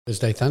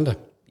Thursday Thunder.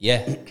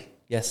 Yeah.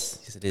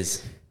 Yes, it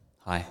is.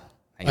 Hi. How you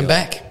I'm doing?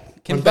 back.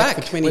 I'm back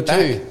for 22.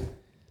 We're back.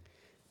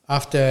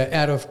 After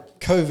out of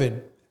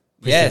COVID.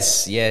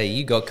 Yes, yeah,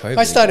 you got COVID.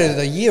 I started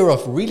the year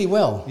off really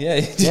well.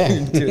 Yeah.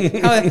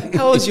 Yeah.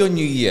 How was your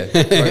new year?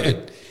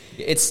 COVID?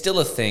 It's still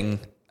a thing.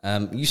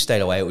 You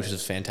stayed away, which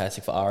was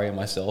fantastic for Ari and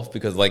myself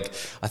because,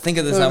 I think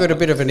at the Well, time. I got a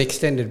bit of an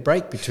extended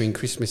break between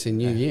Christmas and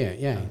New Year.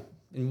 Yeah.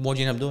 And what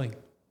did you end up doing?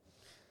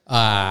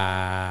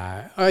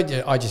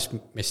 I just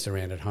messed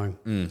around at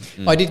home.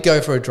 I did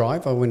go for a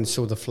drive. I went and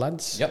saw the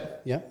floods.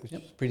 Yep. Yeah, which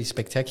is pretty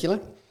spectacular.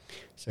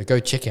 So go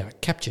check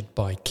out Captured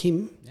by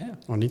Kim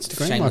on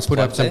Instagram. Shameless I put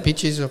up plug some there.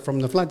 pictures from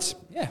the floods.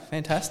 Yeah,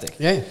 fantastic.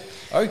 Yeah.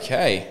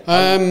 Okay.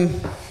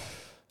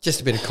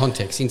 Just a bit of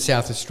context. In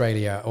South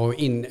Australia, or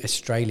in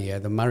Australia,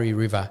 the Murray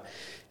River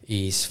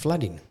is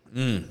flooding.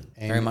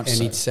 Very much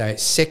and so.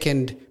 it's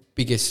second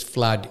biggest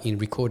flood in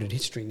recorded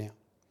history now.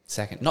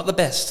 Second. Not the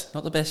best.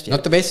 Not the best yet.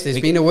 Not the best. There's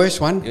been a worse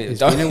one. There's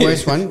been a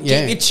worse one.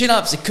 Yeah. Keep your chin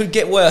ups. It could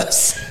get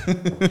worse.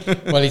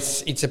 Well,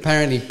 it's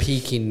apparently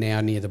peaking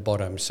now near the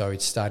bottom, so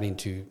it's starting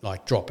to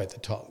drop at the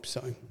top.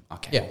 So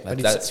Okay, yeah,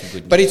 that's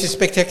good news. But it's a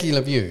spectacular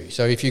view.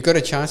 So if you've got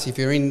a chance, if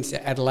you're in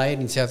Adelaide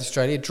in South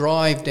Australia,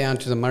 drive down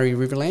to the Murray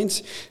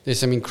Riverlands. There's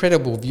some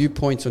incredible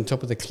viewpoints on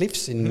top of the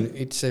cliffs, and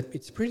it's a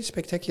pretty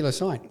spectacular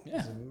sight.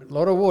 Yeah. A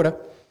lot of water.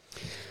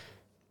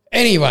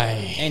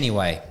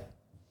 Anyway,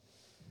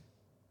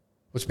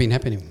 what's been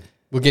happening?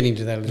 We'll get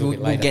into that a little bit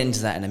later. We'll get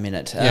into that in a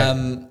minute.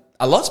 Yeah.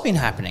 A lot's been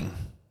happening.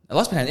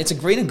 It's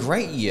been a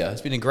great year.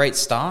 It's been a great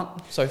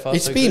start so far.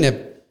 It's been a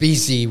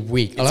busy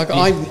week.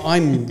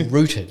 I'm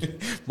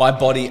rooted. My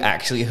body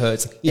actually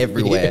hurts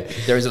everywhere.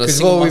 There isn't a Because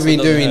single what we've been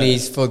muscle that doing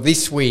hurts. is for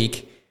this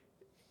week,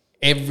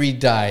 every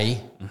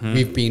day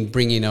we've been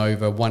bringing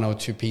over one or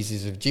two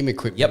pieces of gym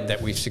equipment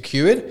that we've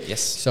secured.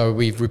 Yes. So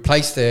we've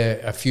replaced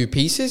a few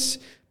pieces,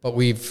 but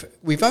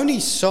we've only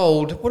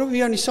sold. What have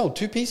we only sold?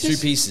 2 pieces.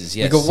 2 pieces.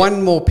 Yes. We've got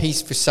one more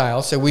piece for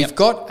sale. So we've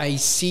got a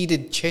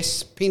seated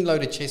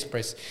pin-loaded chest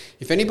press.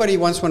 If anybody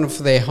wants one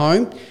for their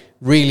home.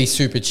 Really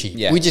super cheap.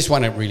 Yeah. We just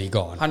want it really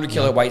gone. 100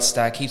 kilo weight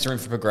stack, keeps room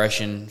for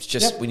progression. It's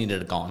just we needed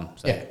it gone.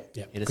 So Yeah. hit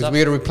us Because up. we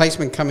got a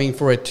replacement coming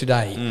for it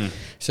today.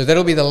 So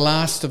that'll be the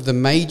last of the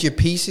major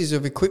pieces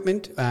of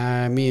equipment.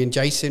 Me and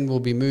Jason will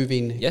be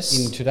moving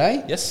in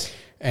today. Yes.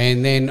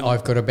 And then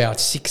I've got about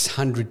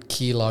 600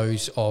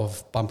 kilos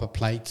of bumper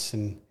plates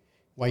and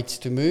weights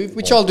to move,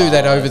 which I'll do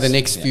that over the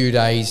next few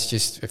days,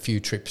 just a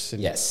few trips.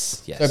 And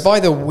Yes. So by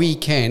the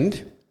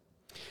weekend,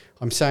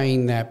 I'm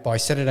saying that by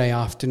Saturday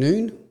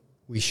afternoon,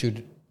 we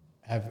should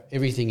have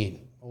everything in.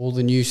 All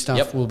the new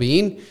stuff will be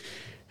in,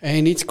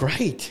 and it's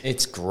great.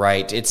 It's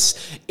great. It's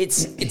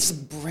a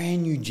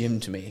brand new gym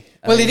to me.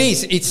 Well, it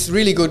is. It's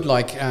really good.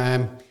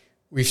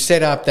 We've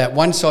set up that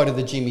one side of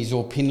the gym is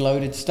all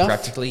pin-loaded stuff.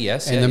 Practically,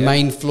 yes. And the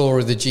main floor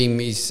of the gym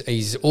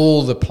is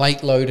all the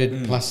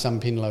plate-loaded plus some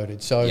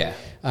pin-loaded. So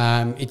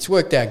it's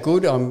worked out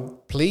good. I'm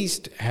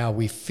pleased how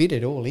we fit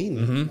it all in.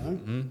 You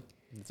know?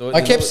 So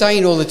I kept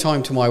saying all the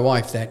time to my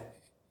wife that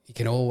you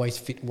can always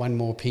fit one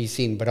more piece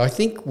in, but I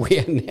think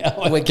we're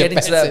getting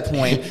to that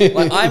point.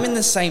 I'm in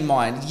the same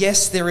mind.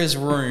 Yes, there is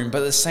room, but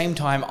at the same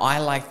time, I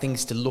like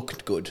things to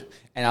look good,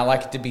 and I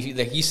like it to be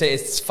like you say,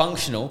 it's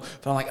functional.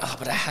 But I'm like,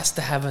 but it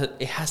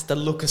has to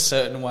look a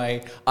certain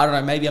way. I don't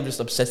know. Maybe I'm just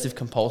obsessive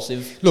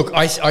compulsive. Look,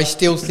 I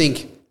still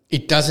think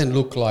it doesn't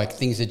look like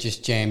things are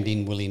just jammed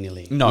in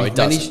willy-nilly. No, We've it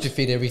doesn't. managed to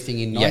fit everything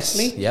in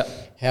nicely. Yes.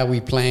 How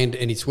we planned,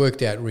 and it's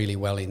worked out really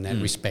well in that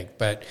respect.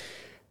 But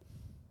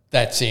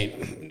that's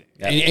it.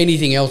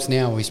 Anything else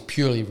now is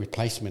purely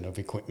replacement of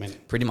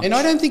equipment. Pretty much. And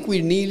I don't think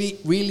we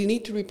really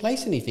need to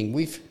replace anything.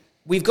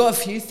 We've got a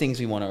few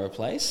things we want to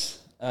replace.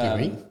 Do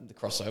we? The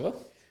crossover.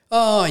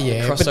 Oh,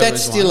 yeah, but crossover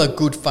that's is still one. a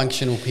good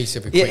functional piece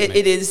of Yeah, equipment.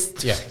 it is.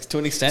 Yeah. To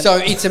an extent. So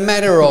it's a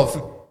matter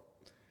of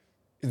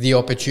the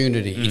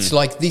opportunity. It's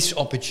like this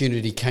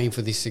opportunity came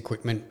for this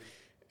equipment,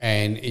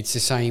 and it's the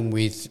same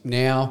with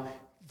now.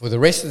 For the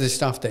rest of the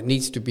stuff that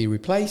needs to be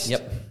replaced,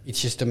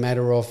 it's just a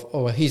matter of,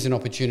 here's an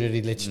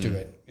opportunity, let's do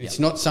it. It's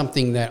not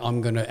something that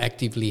I'm going to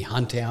actively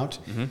hunt out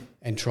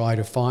and try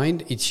to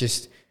find. It's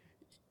just,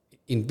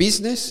 in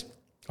business,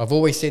 I've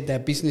always said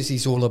that business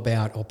is all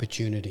about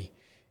opportunity.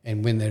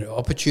 And when the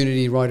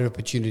right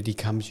opportunity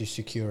comes, you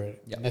secure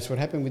it. And that's what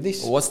happened with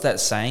this. What's that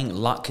saying?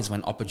 Luck is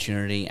when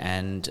opportunity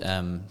and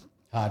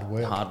Hard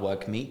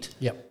work. meet.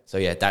 Yep. So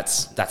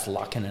that's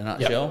luck in a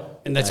nutshell.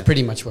 And that's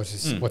pretty much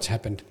what's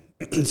happened.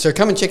 So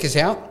come and check us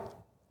out.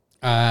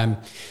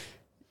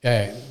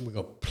 We've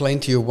got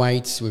plenty of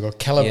weights. We've got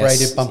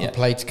calibrated bumper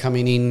plates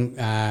coming in.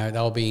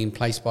 They'll be in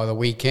place by the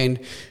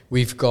weekend.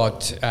 We've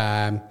got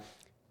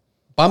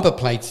bumper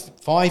plates,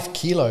 5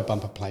 kilo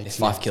bumper plates.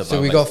 5 kilo. So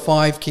we've got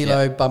 5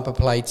 kilo bumper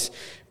plates.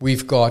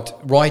 We've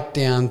got right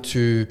down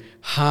to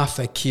half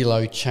a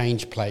kilo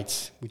change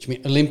plates, which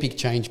means Olympic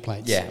change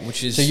plates. Yeah,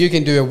 which is... So you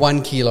can do a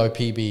 1 kilo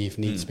PB if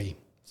needs be.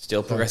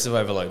 Still progressive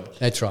overload.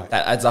 That's right.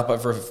 That adds up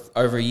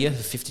over a year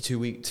for 52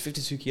 weeks,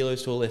 52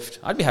 kilos to a lift.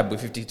 I'd be happy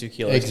with 52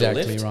 kilos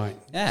Exactly to a lift. right.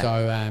 Yeah.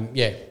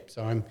 So,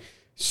 so I'm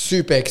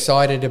super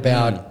excited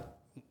about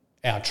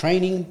our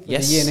training for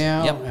Yes. the year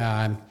now.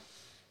 Yep.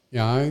 You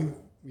know,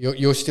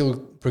 you're still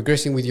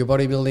progressing with your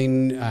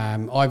bodybuilding.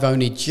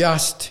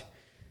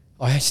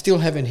 I still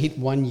haven't hit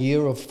 1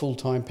 year of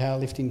full-time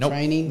powerlifting Nope,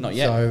 training. not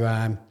yet.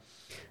 So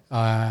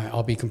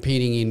I'll be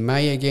competing in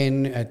May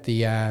again at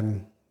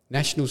the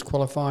Nationals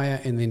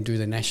qualifier and then do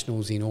the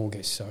Nationals in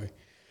August. So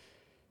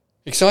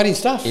exciting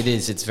stuff. It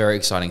is. It's very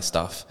exciting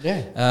stuff.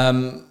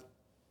 Yeah.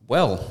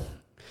 Well,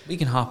 we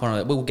can harp on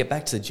it. We'll get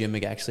back to the gym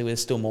again. Actually,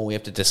 there's still more we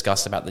have to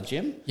discuss about the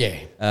gym. Yeah.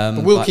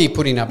 But we'll keep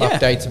putting up yeah.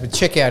 updates. But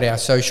check out our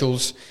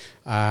socials.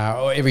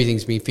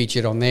 Everything's been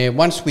featured on there.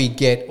 Once we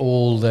get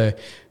all the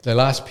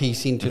last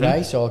piece in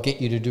today, so I'll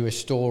get you to do a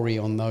story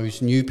on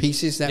those new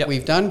pieces that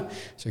we've done.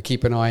 So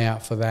keep an eye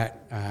out for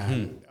that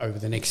over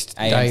the next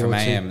AM day from or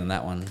two. AM and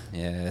that one.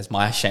 Yeah, that's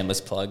my shameless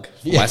plug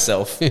for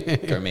myself.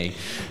 Go me.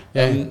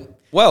 Yeah.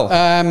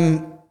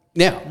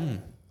 Now,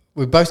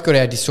 we've both got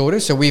our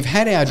disorders. So we've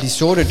had our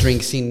disorder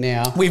drinks in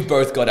now. We've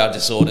both got our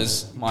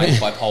disorders. Mine's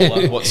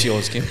bipolar. What's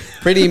yours, Kim?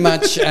 Pretty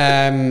much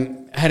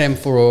had them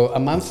for a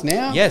month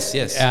now. Yes.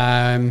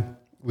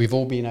 We've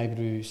all been able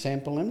to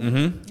sample them.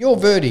 Mm-hmm. Your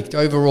verdict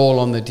overall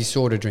on the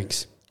disorder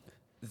drinks?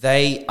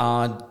 They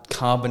are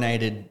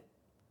carbonated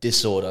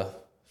disorder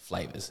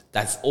flavors.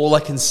 That's all I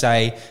can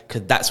say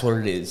because that's what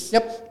it is.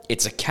 Yep.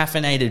 It's a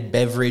caffeinated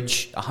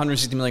beverage,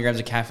 160 milligrams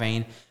of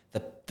caffeine.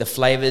 The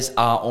flavors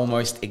are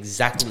almost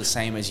exactly the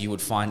same as you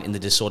would find in the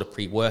disorder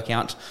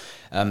pre-workout.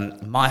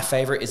 My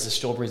favorite is the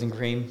strawberries and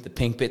cream, the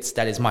pink bits.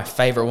 That is my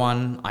favorite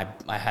one. I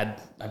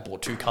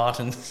bought 2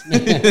 cartons.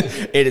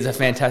 It is a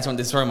fantastic one.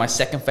 This is probably my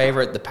second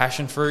favorite, the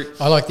passion fruit.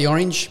 I like the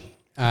orange.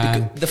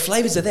 The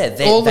flavors are there.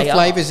 All the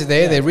flavors are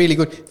there. Yeah. They're really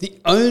good. The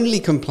only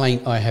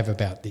complaint I have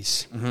about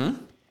this,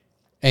 and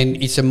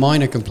it's a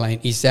minor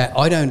complaint, is that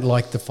I don't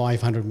like the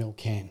 500 ml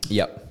can.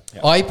 Yep.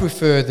 I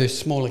prefer the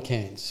smaller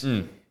cans.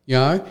 You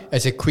know,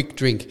 as a quick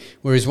drink.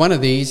 Whereas one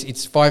of these,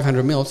 it's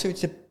 500 ml, so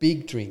it's a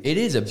big drink. It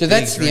is a big drink. So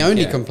that's the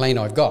only complaint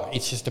I've got.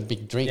 It's just a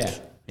big drink.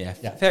 Yeah.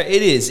 Fair,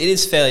 it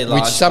is fairly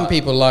large. Which some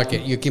people like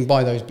it. You can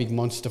buy those big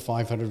monster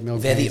 500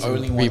 ml. They're the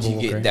only ones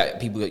you get that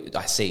people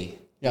I see.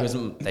 Yeah.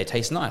 Because they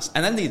taste nice.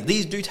 And then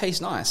these do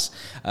taste nice.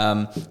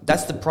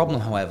 That's the problem,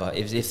 however.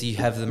 If you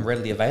have them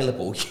readily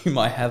available, you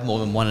might have more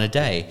than one a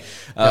day.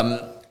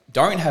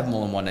 Don't have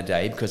more than one a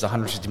day because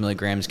 150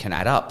 milligrams can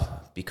add up.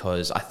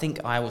 Because I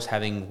think I was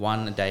having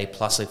one a day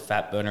plus a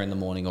fat burner in the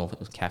morning or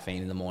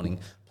caffeine in the morning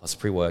plus a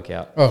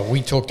pre-workout. Oh,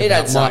 we talked about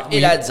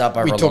it adds up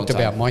over a long time. We talked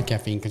about my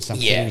caffeine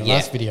consumption in the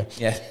last video.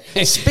 Yeah.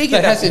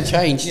 That hasn't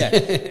changed.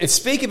 Yeah.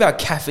 Speak about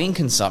caffeine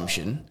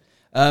consumption.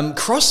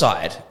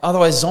 Cross-eyed,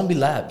 otherwise Zombie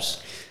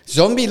Labs.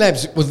 Zombie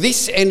Labs. Well,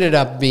 this ended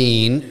up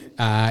being,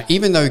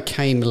 even though it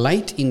came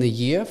late in the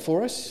year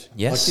for us.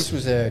 Yes. Like this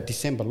was a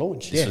December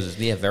launch. This was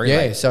very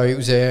late. Yeah, so it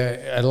was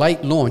a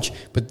late launch.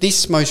 But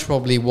this most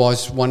probably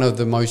was one of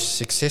the most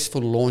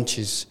successful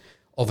launches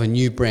of a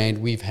new brand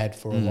we've had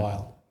for a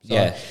while.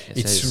 So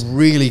it's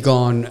really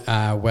gone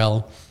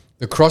well.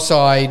 The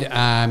Cross-eyed,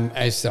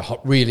 as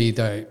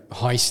the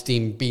high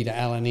stim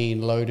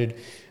beta-alanine loaded,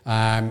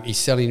 is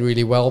selling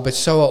really well, but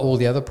so are all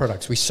the other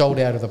products. We sold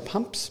out of the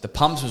pumps. The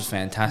pumps was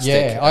fantastic.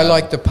 Yeah, I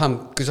like the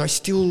pump because I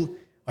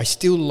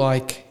still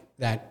like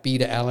that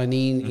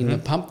beta-alanine in the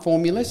pump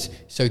formulas,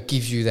 so it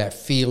gives you that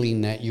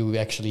feeling that you're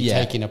actually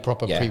taking a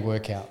proper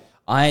pre-workout.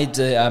 I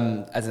did,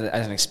 as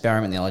an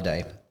experiment the other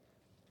day,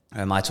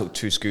 I took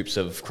 2 scoops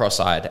of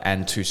Cross-eyed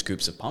and 2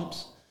 scoops of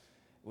pumps,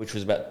 which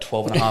was about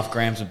 12.5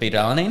 grams of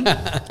beta-alanine.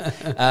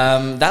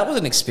 That was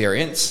an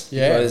experience.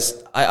 Yeah.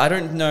 Because I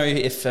don't know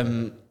if...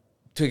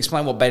 to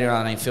explain what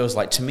beta-alanine feels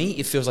like, to me,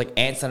 it feels like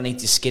ants underneath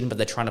your skin, but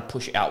they're trying to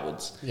push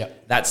outwards. Yeah.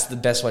 That's the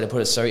best way to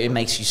put it. So it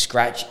makes you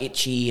scratch,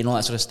 itchy, and all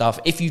that sort of stuff.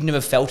 If you've never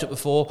felt it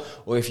before,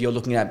 or if you're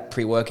looking at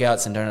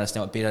pre-workouts and don't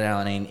understand what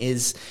beta-alanine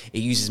is,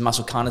 it uses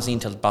muscle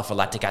carnosine to buffer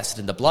lactic acid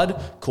in the blood,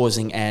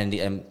 causing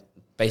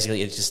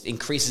basically it just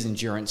increases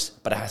endurance,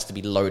 but it has to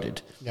be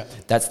loaded. Yeah.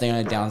 That's the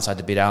only downside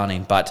to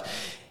beta-alanine, but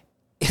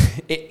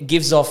it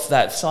gives off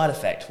that side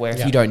effect where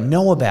if you don't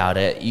know about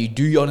it, you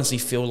do honestly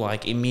feel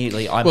like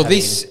immediately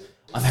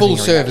full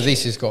serve of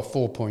this has got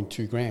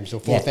 4.2 grams or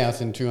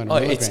 4,200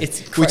 milligrams,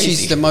 it's crazy. which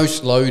is the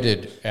most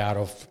loaded out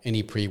of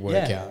any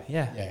pre-workout.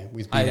 Yeah.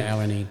 With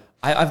beta-alanine.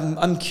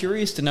 I'm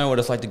curious to know what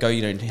it's like to go,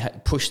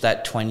 push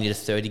that 20 to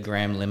 30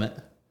 gram limit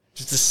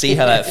just to see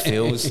how that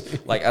feels.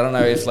 Like, I don't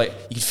know if you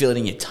can feel it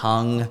in your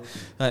tongue.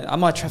 I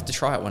might have to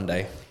try it one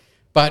day.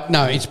 But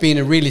no, it's been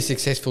a really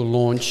successful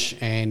launch,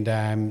 and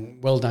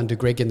well done to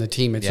Greg and the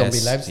team at Zombie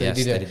Labs.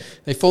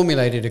 They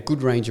formulated a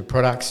good range of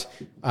products.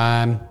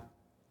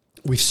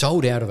 We've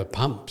sold out of the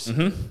pumps.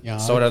 Sold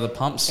out of the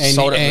pumps.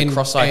 Sold out of the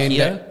Cross-eyed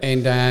here.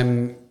 And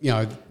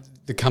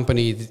the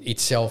company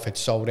itself had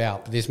sold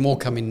out. But there's more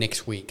coming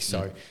next week.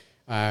 So,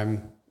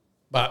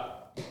 but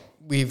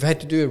we've had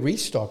to do a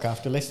restock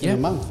after less than a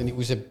month, and it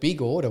was a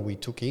big order we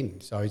took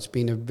in. So it's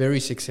been a very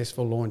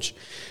successful launch.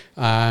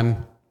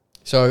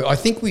 So I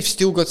think we've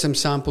still got some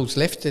samples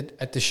left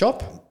at the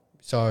shop.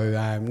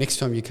 So next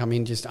time you come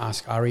in, just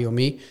ask Ari or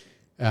me.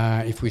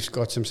 if we've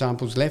got some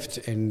samples left,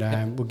 and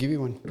we'll give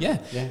you one.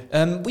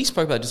 Yeah. We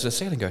spoke about just a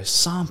second ago.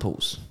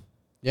 Samples.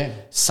 Yeah.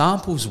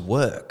 Samples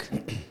work.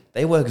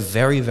 They work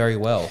very, very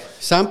well.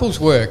 Samples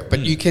work, but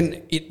you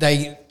can.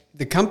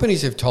 The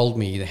companies have told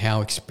me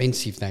how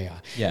expensive they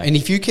are. Yeah. And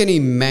if you can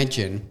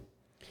imagine,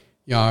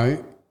 you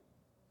know,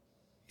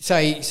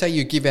 say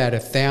you give out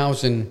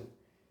 1,000,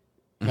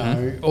 you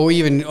know, or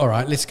even, all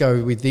right, let's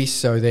go with this.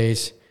 So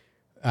there's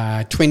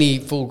 20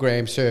 full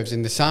gram serves,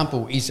 and the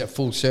sample is a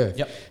full serve.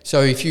 Yep.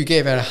 So if you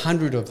gave out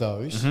 100 of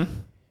those,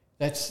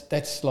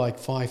 that's like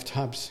 5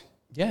 tubs.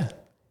 Yeah.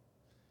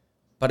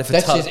 But if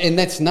and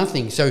that's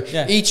nothing. So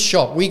each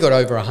shop, we got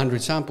over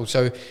 100 samples.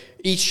 So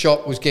each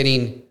shop was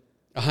getting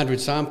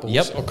 100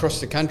 samples across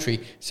the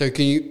country. So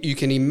you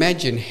can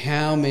imagine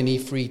how many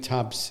free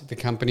tubs the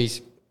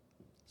companies,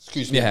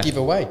 give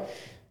away.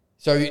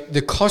 So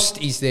the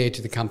cost is there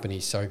to the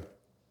companies. So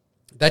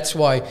that's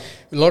why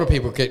a lot of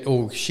people get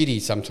all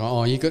shitty sometimes.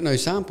 Oh, you got no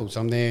samples.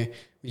 I'm there.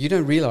 You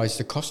don't realise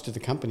the cost to the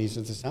companies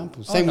of the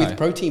samples. Same with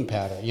protein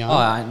powder. You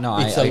know,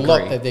 it's a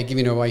lot that they're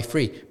giving away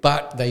free,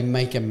 but they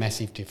make a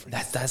massive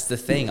difference. That's the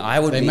thing.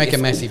 They make a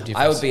massive difference.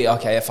 I would be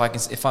okay if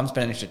I'm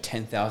spending an extra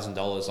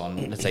 $10,000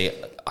 on, let's say,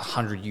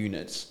 100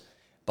 units,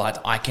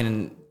 but I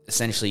can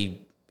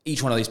essentially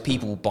each one of these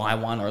people buy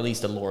one, or at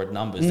least a law of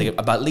numbers.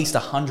 About at least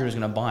 100 is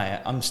going to buy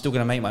it. I'm still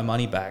going to make my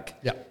money back.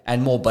 Yeah,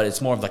 and more, but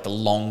it's more of like a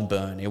long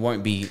burn. It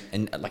won't be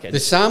the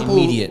sample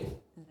immediate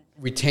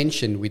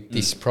retention with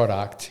this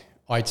product.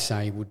 I'd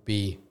say would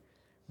be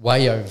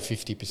way over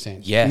 50%.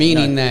 Yeah.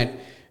 Meaning that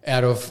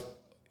out of,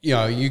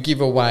 you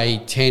give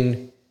away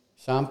 10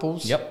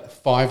 samples,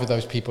 5 of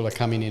those people are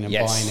coming in and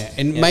buying it.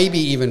 And maybe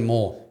even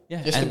more.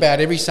 Yeah. Just about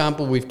every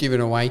sample we've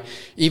given away.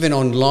 Even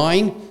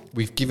online,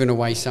 we've given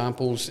away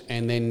samples,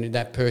 and then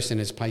that person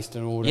has placed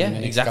an order. Yeah, in the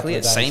next exactly. couple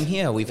of days. Same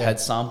here. We've had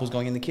samples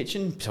going in the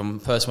kitchen. Some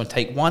person would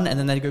take one, and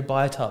then they go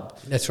buy a tub.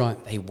 That's right.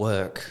 They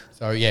work.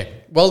 So,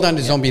 well done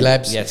to Zombie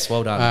Labs. Yes,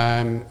 well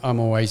done. I'm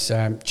always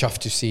chuffed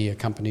to see a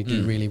company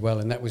do really well,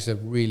 and that was a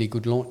really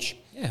good launch.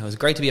 Yeah, it was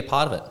great to be a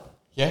part of it.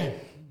 Yeah.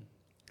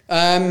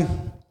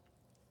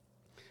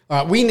 All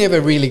right, we never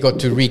really got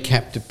to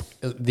recap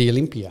the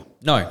Olympia.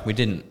 No, we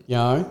didn't.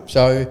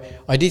 So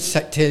I did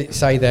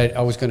say that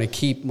I was going to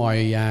keep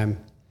my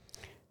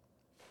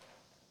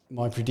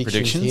my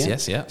predictions here.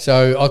 Yes, yeah.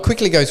 So I'll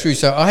quickly go through.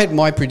 So I had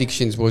my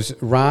predictions was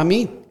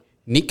Rami,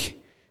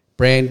 Nick,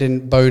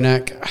 Brandon,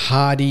 Bonac,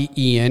 Hardy,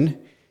 Ian,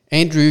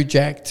 Andrew,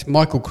 Jack,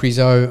 Michael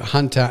Crizo,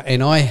 Hunter,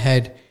 and I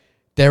had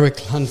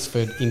Derek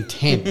Lunsford in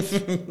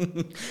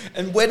 10th.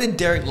 And where did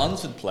Derek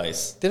Lunsford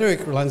place?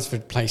 Derek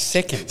Lunsford placed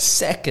second.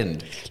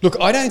 Second. Look,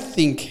 I don't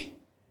think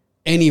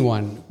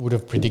anyone would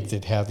have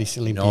predicted how this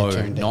Olympia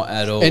turned out. Not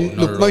at all. And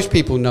look, most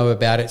people know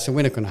about it, so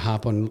we're not going to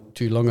harp on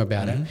too long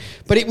about it.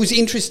 But it was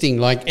interesting.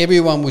 Like,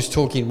 everyone was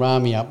talking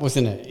Rami up,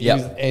 wasn't it? Yeah.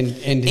 And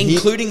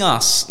including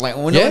us. Like,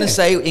 we're not going to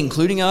say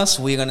including us.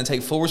 We're going to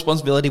take full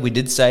responsibility. We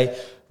did say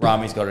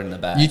Rami's got it in the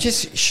bag. You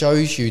just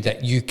shows you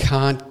that you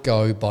can't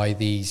go by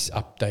these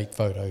update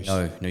photos.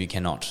 No, you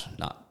cannot.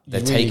 No.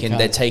 They're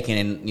taken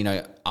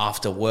in,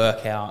 after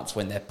workouts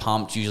when they're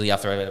pumped, usually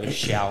after a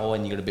shower,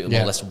 and you've got a bit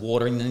more less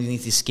water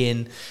underneath your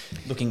skin,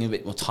 looking a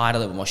bit more tighter, a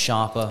little bit more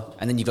sharper.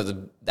 And then you've got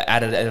the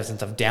added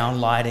evidence of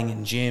downlighting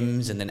in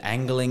gyms and then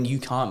angling. You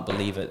can't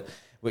believe it,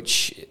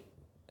 which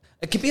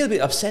it could be a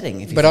bit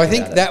upsetting. But I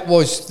think that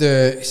was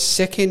the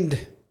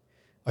second.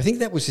 I think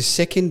that was the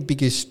second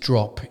biggest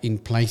drop in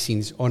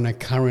placings on a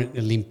current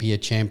Olympia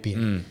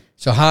champion.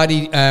 So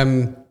Hardy,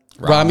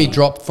 Rami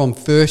dropped from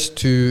first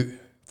to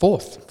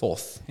fourth.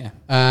 Fourth, yeah.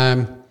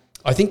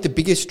 I think the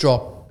biggest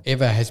drop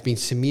ever has been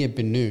Samir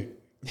Bannout.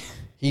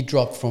 He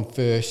dropped from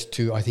first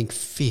to, I think,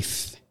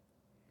 fifth.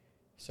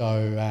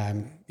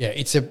 So,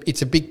 it's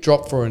a big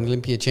drop for an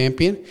Olympia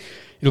champion.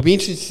 It'll be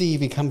interesting to see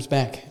if he comes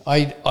back.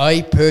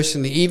 I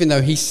personally, even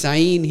though he's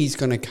saying he's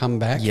going to come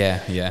back,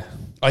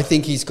 I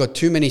think he's got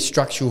too many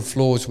structural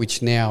flaws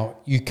which now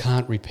you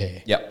can't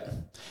repair. Yep.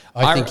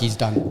 I think he's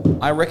done.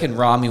 I reckon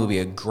Rami will be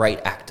a great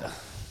actor.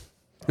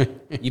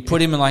 You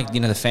put him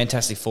in the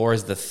Fantastic Four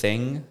as the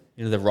Thing,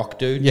 the Rock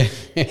dude. Yeah,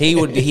 he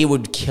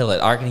would kill it.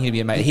 I reckon he'd be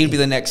amazing. He'd be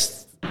the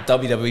next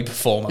WWE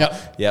performer.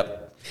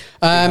 Yep.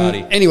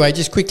 Anyway,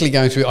 just quickly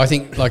going through. I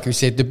think, like we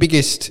said, the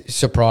biggest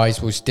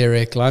surprise was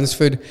Derek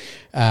Lunsford,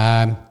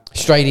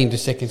 straight into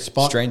second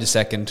spot. Straight into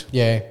second.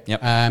 Yeah.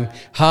 Yep.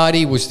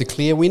 Hardy was the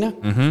clear winner.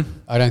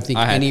 I don't think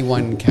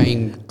anyone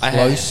came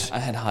close. I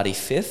had Hardy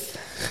fifth.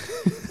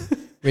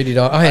 Where did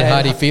I had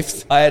Hardy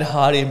fifth. I had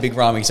Hardy and Big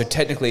Rami, so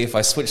technically if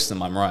I switched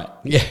them, I'm right.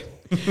 Yeah.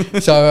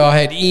 So I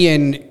had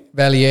Ian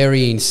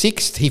Valieri in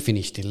sixth. He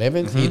finished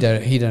 11th.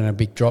 He done a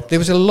big drop. There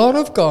was a lot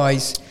of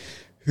guys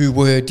who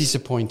were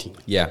disappointing.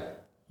 Yeah.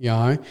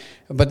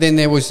 But then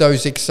there was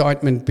those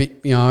excitement,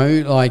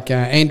 like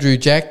Andrew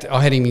Jack.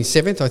 I had him in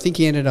 7th. I think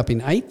he ended up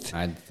in 8th.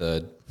 I had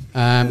third.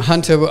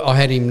 Hunter, I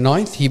had him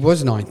 9th. He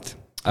was 9th.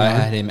 I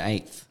had him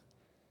 8th.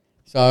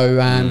 So,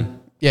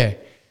 yeah.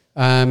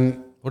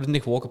 What did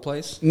Nick Walker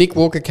place? Nick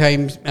Walker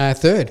came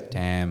 3rd.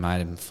 Damn, I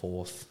had him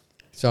 4th.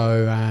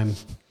 So,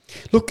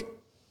 look,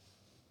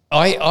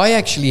 I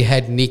actually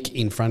had Nick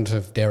in front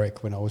of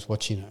Derek when I was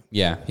watching it.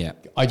 Yeah.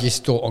 I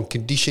just thought on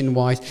condition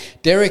wise,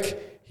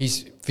 Derek,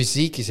 his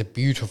physique is a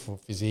beautiful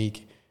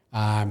physique.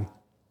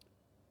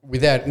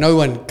 Without no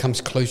one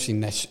comes close in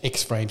that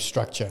X-frame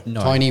structure.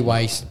 No. Tiny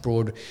waist,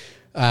 broad.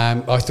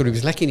 I thought he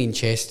was lacking in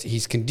chest.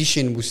 His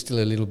condition was still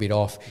a little bit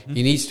off. Mm-hmm.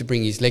 He needs to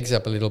bring his legs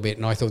up a little bit,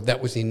 and I thought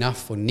that was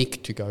enough for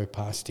Nick to go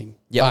past him.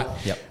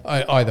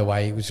 Either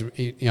way, it was,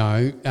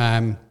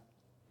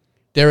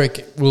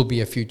 Derek will be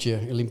a future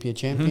Olympia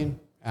champion.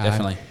 Mm-hmm.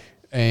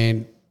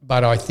 Definitely.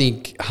 But I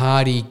think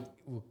Hardy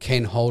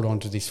can hold on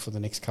to this for the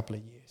next couple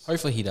of years.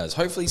 Hopefully he does.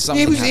 Hopefully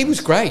something He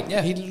was great.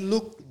 Yeah. He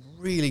looked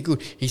really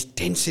good. His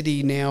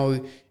density now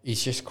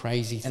is just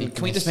crazy. And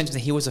can we just mention that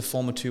he was a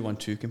former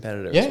 212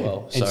 competitor as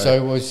well? And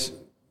so was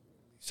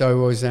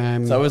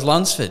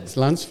Lunsford.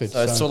 Lunsford.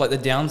 So it's sort of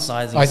like the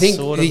downsides. I think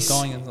sort this of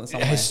going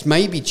has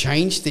maybe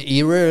changed the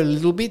era a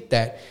little bit,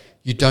 that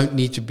you don't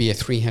need to be a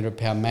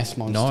 300-pound mass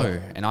monster.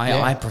 No, and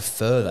I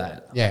prefer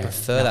that. Yeah. I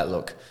prefer that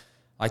look.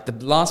 Like the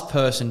last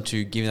person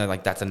to give me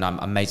like that's an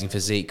amazing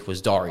physique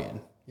was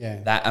Dorian.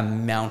 Yeah. That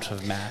amount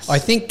of mass. I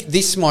think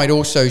this might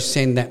also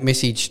send that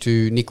message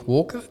to Nick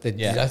Walker that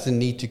he doesn't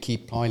need to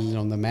keep piling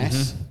on the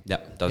mass. Mm-hmm.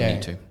 Yep, doesn't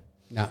need to.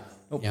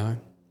 No.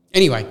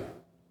 Anyway,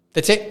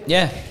 that's it.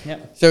 Yeah.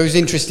 So it was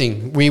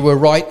interesting. We were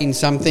right in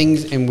some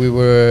things, and we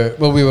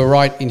were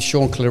right in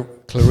Sean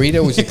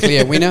Clarita was a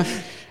clear winner,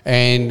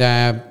 and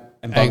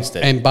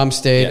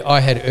Bumstead. Yeah. I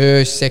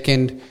had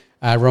second.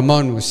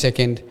 Ramon was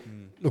second.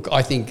 Look,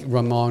 I think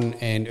Ramon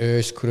and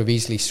could have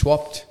easily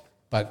swapped,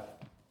 but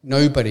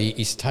nobody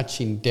is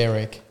touching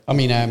Derek. I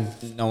mean,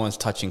 no one's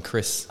touching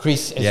Chris.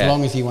 As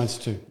long as he wants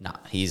to. Nah,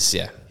 he's.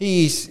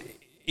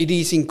 It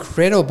is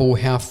incredible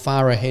how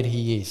far ahead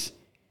he is.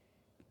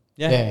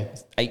 Yeah.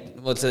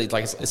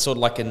 It's sort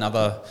of like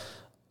another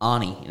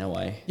Arnie in a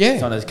way. Yeah.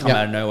 Someone that's come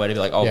out of nowhere to be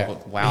like,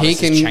 wow, he this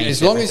can, has changed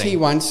as long everything. as he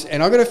wants.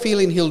 And I got a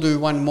feeling he'll do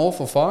one more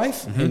for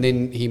 5, and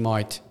then he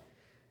might.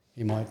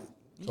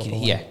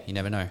 Yeah, you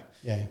never know.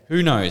 Yeah.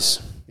 Who knows?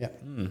 Yeah.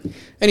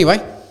 Anyway,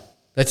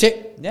 that's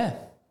it. Yeah.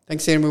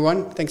 Thanks,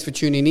 everyone. Thanks for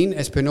tuning in.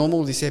 As per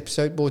normal, this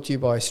episode brought to you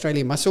by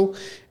Australian Muscle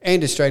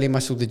and Australian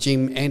Muscle the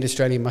Gym and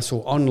Australian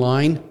Muscle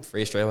Online.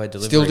 Free Australia-wide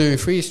delivery. Still doing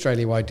free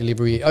Australia-wide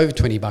delivery. Over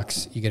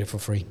 $20, you get it for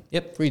free.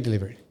 Yep. Free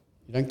delivery.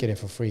 You don't get it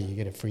for free. You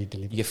get a free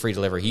delivery. You get free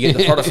delivery. You get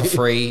the product for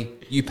free.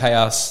 You pay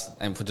us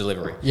and for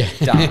delivery. Yeah.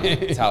 Done.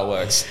 That's how it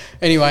works.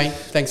 Anyway,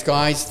 thanks,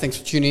 guys. Thanks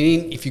for tuning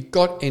in. If you've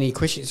got any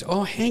questions...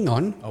 Oh, hang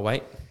on. Oh,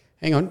 wait.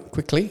 Hang on,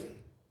 quickly.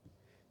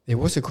 There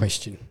was a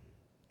question.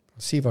 I'll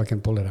see if I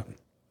can pull it up.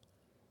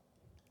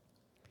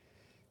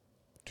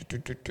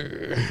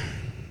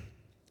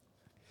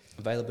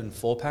 Available in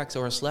 4-packs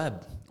or a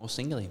slab or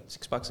singly.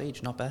 $6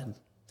 each. Not bad.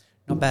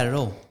 Not bad at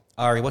all.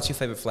 Ari, what's your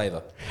favourite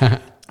flavour?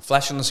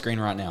 Flash on the screen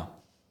right now.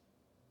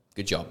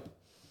 Good job.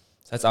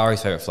 That's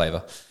Ari's favourite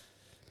flavour.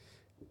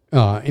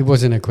 Oh, it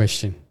wasn't a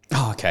question.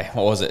 Oh, okay.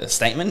 What was it? A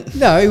statement?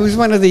 No, it was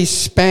one of these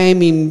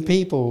spamming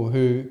people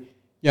who,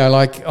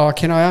 like, oh,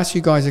 can I ask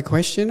you guys a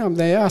question?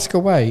 They ask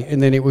away.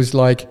 And then it was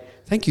like,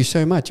 thank you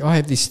so much. I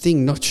have this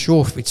thing, not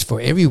sure if it's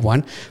for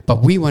everyone,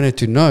 but we wanted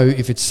to know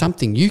if it's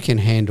something you can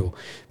handle.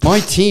 My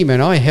team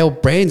and I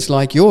help brands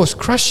like yours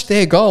crush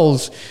their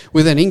goals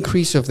with an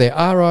increase of their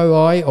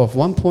ROI of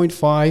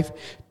 1.5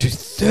 to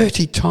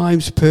 30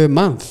 times per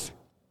month.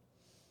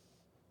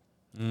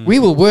 We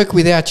will work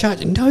with our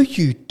charge. No,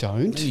 you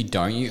don't. No, you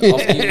don't.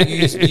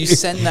 You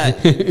send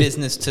that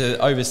business to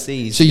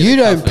overseas. So you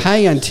don't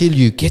pay until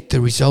you get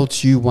the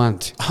results you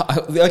want.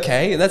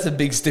 Okay, that's a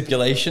big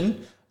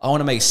stipulation. I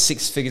want to make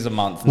 6 figures a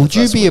month. Would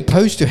you be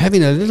opposed to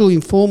having a little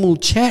informal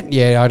chat?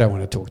 Yeah, I don't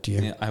want to talk to you.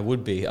 Yeah, I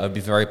would be. I would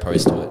be very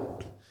opposed to it.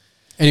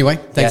 Anyway,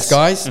 thanks,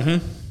 guys.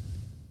 Mm-hmm.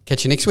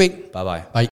 Catch you next week. Bye-bye. Bye.